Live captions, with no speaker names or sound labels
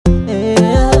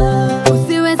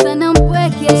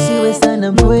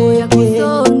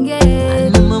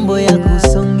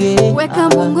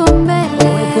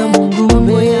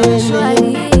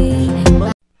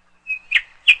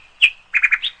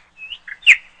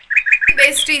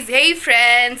pastries. Hey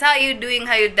friends, how you doing?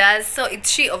 How you does? So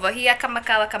it's she over here,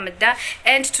 kamakawa kamada,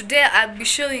 and today I'll be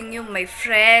showing you my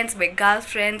friends, my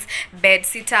girlfriend's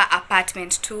bedsitter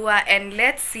apartment tour, and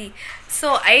let's see.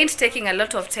 So I ain't taking a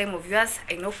lot of time of yours,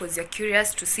 I know, because you're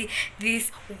curious to see this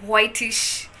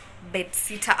whitish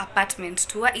bedsitter apartment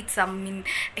tour. It's I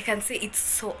can say it's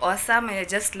so awesome, and I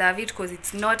just love it because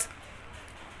it's not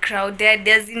crowded.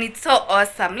 It's so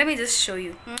awesome. Let me just show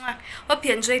you. Hope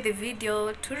you enjoy the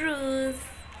video. Toodles.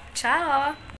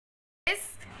 Ciao.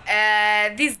 This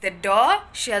is the door.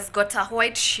 She has got a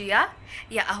white sheer.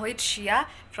 Yeah, a white sheer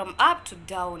from up to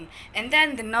down. And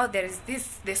then now there is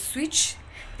the switch,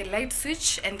 the light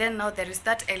switch, and then now there is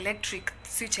that electric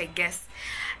switch, I guess.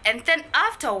 And then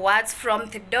afterwards,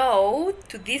 from the door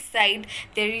to this side,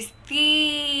 there is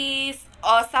this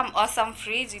awesome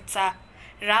fridge. It's a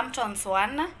Ramtons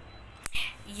one.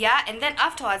 Yeah, and then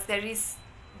afterwards there is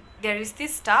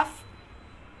this stuff,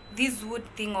 this wood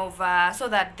thing over, so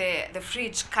that the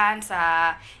fridge can't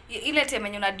ile time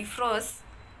when una defrost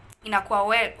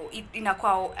inakuwa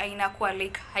inakuwa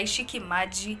like haishiki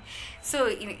maji, so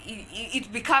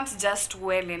it becomes just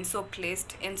well and so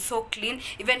placed and so clean.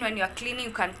 Even when you are cleaning,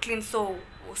 you can clean so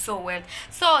well.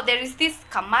 So there is this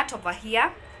mat over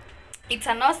here. It's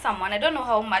an awesome one. I don't know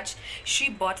how much she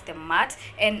bought the mat,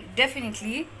 and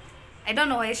definitely I don't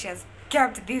know why she has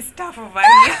kept this stuff over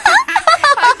here.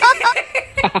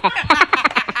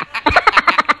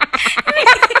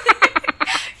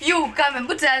 You come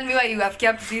and tell me why you have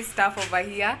kept this stuff over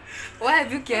here. Why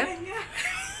have you kept? Okay.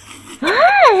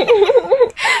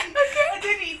 I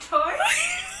didn't eat toys.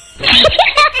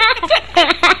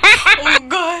 Oh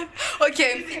god.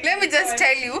 Okay, let me just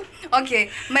tell you. Okay,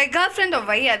 my girlfriend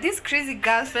over here, this crazy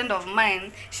girlfriend of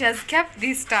mine, she has kept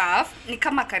this stuff ni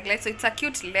kama kadleso. It's a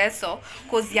cute leso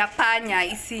cause ya panya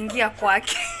isiingia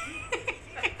kwake.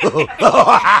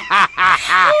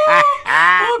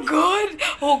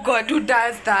 Oh god, who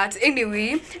does that?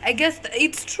 Anyway, I guess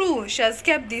it's true. She has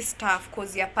kept this stuff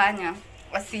cause ya panya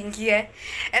wasiingie,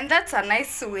 and that's a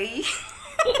nice way.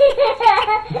 It's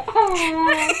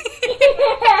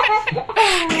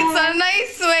a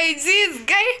nice way. Jeez,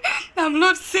 guy, I'm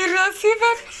not serious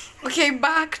even. Okay,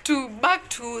 back to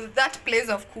that place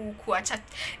of kuacha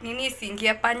nini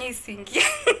singia pani singia.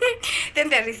 Then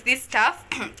there is this stuff,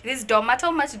 this doormat. How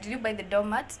much did you buy the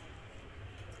doormat?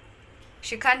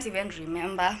 She can't even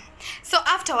remember. So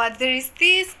afterwards, there is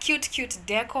this cute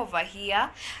deck over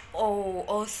here. Oh,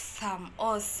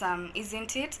 awesome,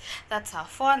 isn't it? That's her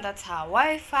phone, that's her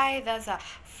Wi-Fi, that's a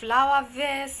flower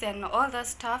vase and all that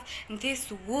stuff. And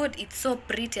this wood, it's so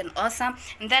pretty and awesome.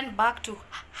 And then back to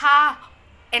her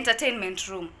entertainment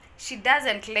room. She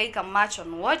doesn't like much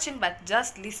on watching, but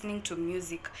just listening to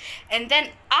music. And then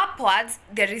upwards,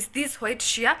 there is this white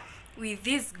sheer with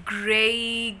this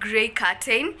gray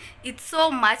curtain. It's so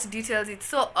much details. It's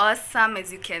so awesome,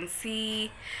 as you can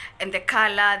see, and the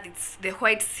color, it's the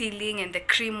white ceiling and the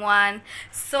cream one.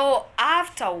 So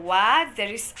afterwards,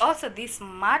 there is also this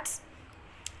mat,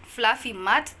 fluffy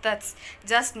mat, that's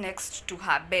just next to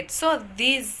her bed. So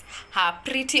this her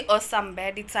pretty awesome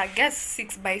bed. It's, I guess,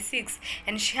 6x6,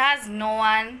 and she has no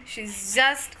one. She's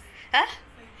just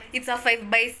it's a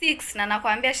 5x6 na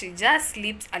nakwambia she just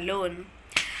sleeps alone.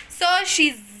 So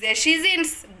she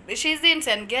isn't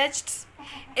engaged.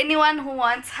 Anyone who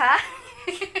wants her,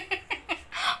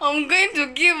 I'm going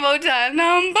to give out her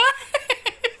number.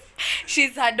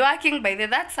 She's hardworking, by the way.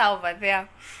 That's her over there.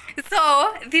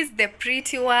 So these the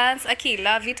pretty ones. Okay,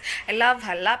 love it. I love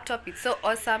her laptop. It's so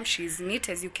awesome. She's neat,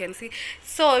 as you can see.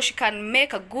 So she can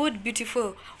make a good,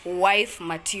 beautiful wife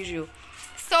material.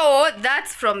 So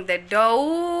that's from the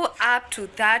door up to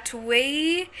that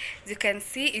way. As you can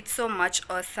see, it's so much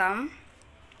awesome.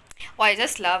 Oh, I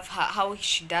just love her, how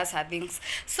she does her things.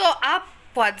 So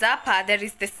upwards there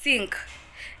is the sink.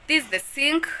 This is the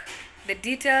sink, the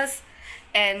details,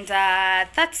 and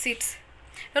that's it.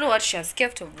 I don't know what she has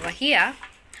kept over here.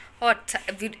 What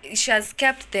she has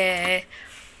kept the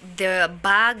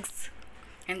bags,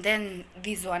 and then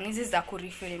this one is a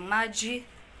refill maji.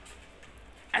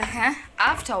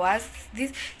 Afterwards,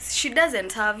 this she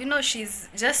doesn't have, you know, she's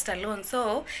just alone,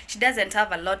 so she doesn't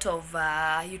have a lot of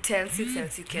utensils,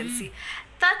 as you can see.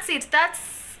 That's it. That's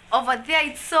over there.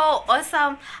 It's so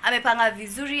awesome. Amepanga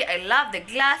vizuri. I love the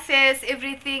glasses,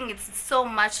 everything. It's so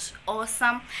much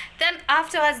awesome. Then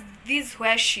afterwards, this is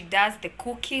where she does the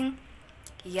cooking.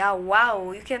 Yeah,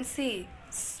 wow, you can see,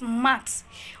 smart.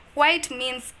 White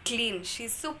means clean.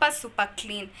 She's super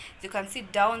clean. You can see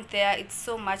down there, it's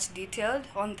so much detailed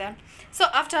on them. So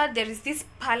after, there is this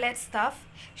palette stuff.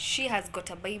 She has got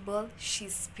a Bible.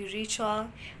 She's spiritual.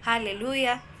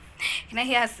 Hallelujah. And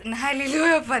he has an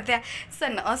hallelujah over there. So,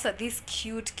 and also this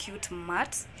cute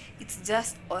mat. It's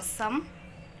just awesome.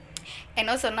 And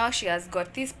also now she has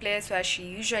got this place where she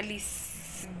usually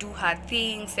do her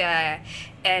things, and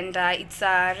it's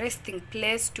a resting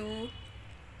place too.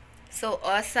 So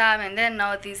awesome. And then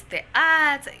now this the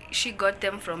art, she got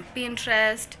them from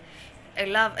Pinterest.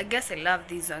 I guess I love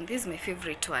this one. This is my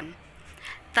favorite one.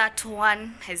 That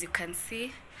one, as you can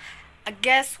see, I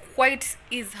guess white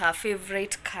is her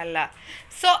favorite color.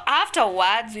 So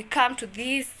afterwards we come to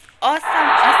this awesome,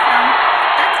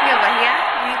 that's me over here.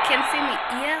 You can see me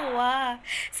here. Wow.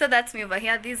 So that's me over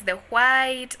here. This is the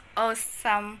white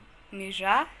awesome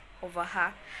mirror over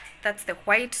her. That's the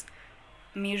white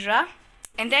mirror.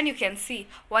 And then you can see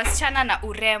wasichana na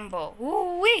urembo.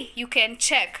 Ooh-wee, you can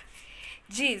check.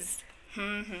 Jeez.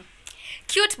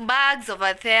 Cute bags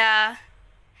over there.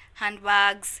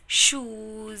 Handbags,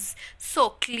 shoes,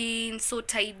 so clean, so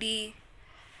tidy.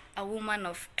 A woman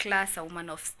of class, a woman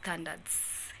of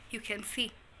standards. You can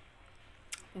see.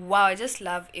 Wow, I just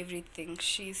love everything.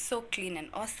 She's so clean and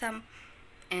awesome,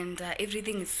 and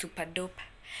everything is super dope.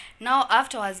 Now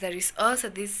afterwards there is also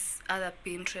this other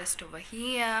Pinterest over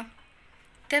here.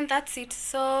 Then that's it.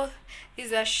 So this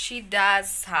is where she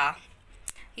does her,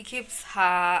 he keeps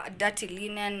her dirty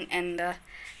linen, and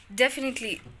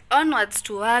definitely onwards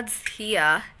towards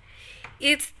here,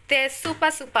 it's the super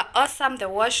awesome, the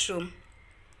washroom.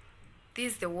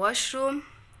 This is the washroom.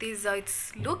 This is how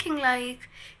it's looking like.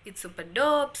 It's super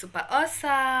dope, super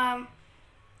awesome,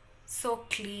 so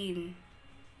clean.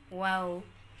 Wow.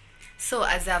 So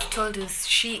as I've told you,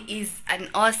 she is an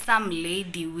awesome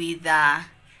lady with a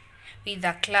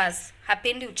class.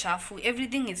 Hapendi uchafu.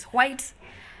 Everything is white.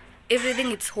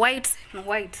 Everything is white and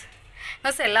white.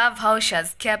 Also, I love how she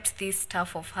has kept this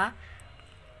stuff of her,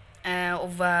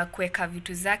 of kuweka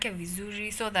vitu zake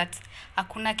vizuri, so that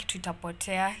hakuna kitu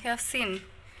itapotea. You have seen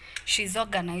she's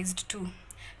organized too.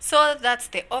 So that's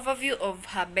the overview of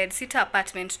her Bedsitter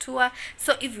apartment tour.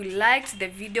 So if you liked the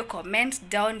video, comment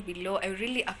down below. I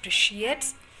really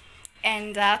appreciate.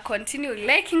 And continue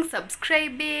liking,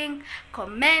 subscribing,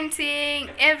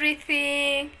 commenting,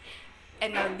 everything,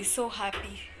 and I'll be so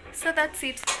happy. So that's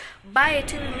it. Bye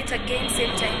till we meet again,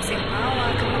 same time, same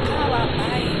hour.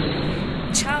 Bye.